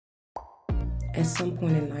At some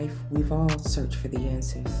point in life, we've all searched for the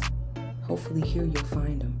answers. Hopefully, here you'll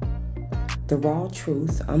find them. The raw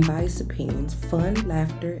truth, unbiased opinions, fun,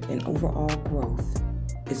 laughter, and overall growth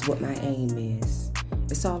is what my aim is.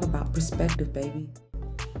 It's all about perspective, baby.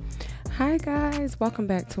 Hi guys, welcome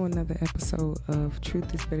back to another episode of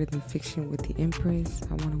Truth is Better Than Fiction with the Empress.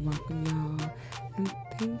 I want to welcome y'all and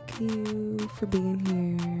thank you for being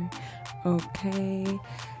here. Okay,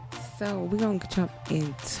 so we're going to jump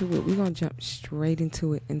into it. We're going to jump straight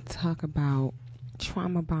into it and talk about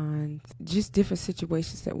trauma bonds, just different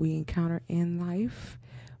situations that we encounter in life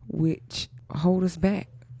which hold us back.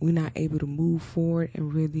 We're not able to move forward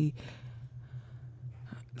and really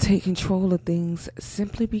take control of things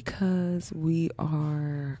simply because we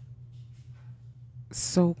are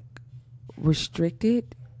so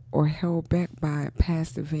restricted or held back by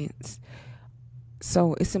past events.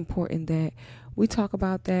 So it's important that we talk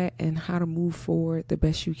about that and how to move forward the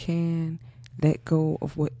best you can, let go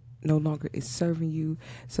of what no longer is serving you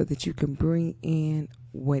so that you can bring in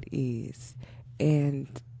what is. And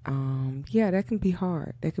that can be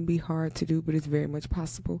hard. That can be hard to do, but it's very much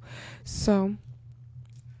possible. So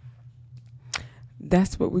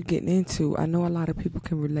that's what we're getting into. I know a lot of people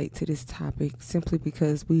can relate to this topic simply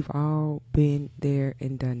because we've all been there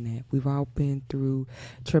and done that. We've all been through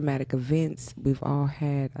traumatic events. We've all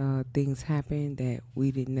had things happen that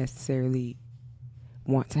we didn't necessarily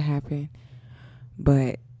want to happen.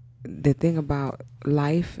 But the thing about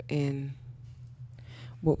life and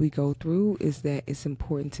what we go through is that it's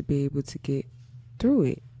important to be able to get through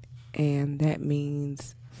it. And that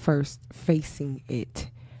means first facing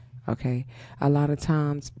it. Okay, a lot of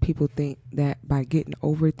times people think that by getting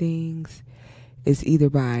over things is either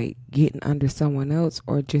by getting under someone else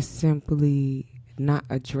or just simply not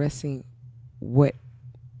addressing what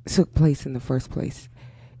took place in the first place.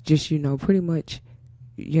 Just, pretty much,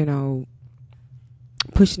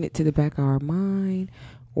 pushing it to the back of our mind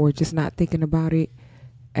or just not thinking about it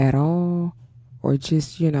at all or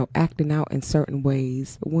just, acting out in certain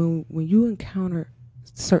ways. When you encounter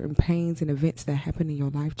certain pains and events that happen in your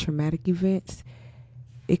life, traumatic events,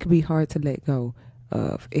 it can be hard to let go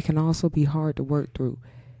of. It can also be hard to work through.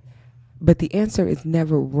 But the answer is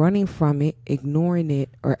never running from it, ignoring it,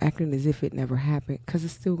 or acting as if it never happened, because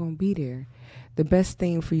it's still going to be there. The best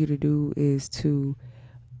thing for you to do is to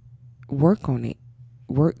work on it,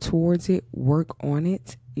 work towards it, work on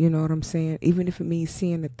it. You know what I'm saying? Even if it means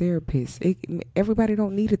seeing a therapist. Everybody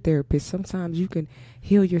don't need a therapist. Sometimes you can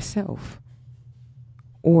heal yourself.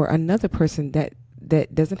 Or another person that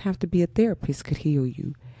doesn't have to be a therapist could heal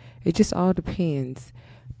you. It just all depends.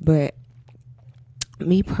 But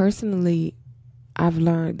me personally, I've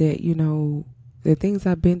learned that, the things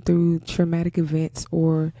I've been through, traumatic events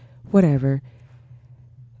or whatever,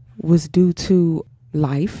 was due to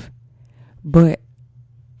life. But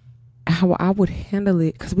how I would handle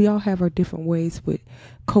it, because we all have our different ways with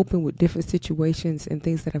coping with different situations and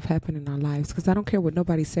things that have happened in our lives, because I don't care what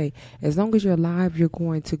nobody say. As long as you're alive, you're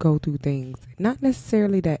going to go through things. Not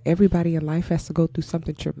necessarily that everybody in life has to go through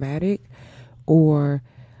something traumatic or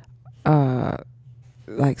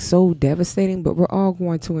like so devastating, but we're all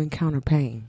going to encounter pain.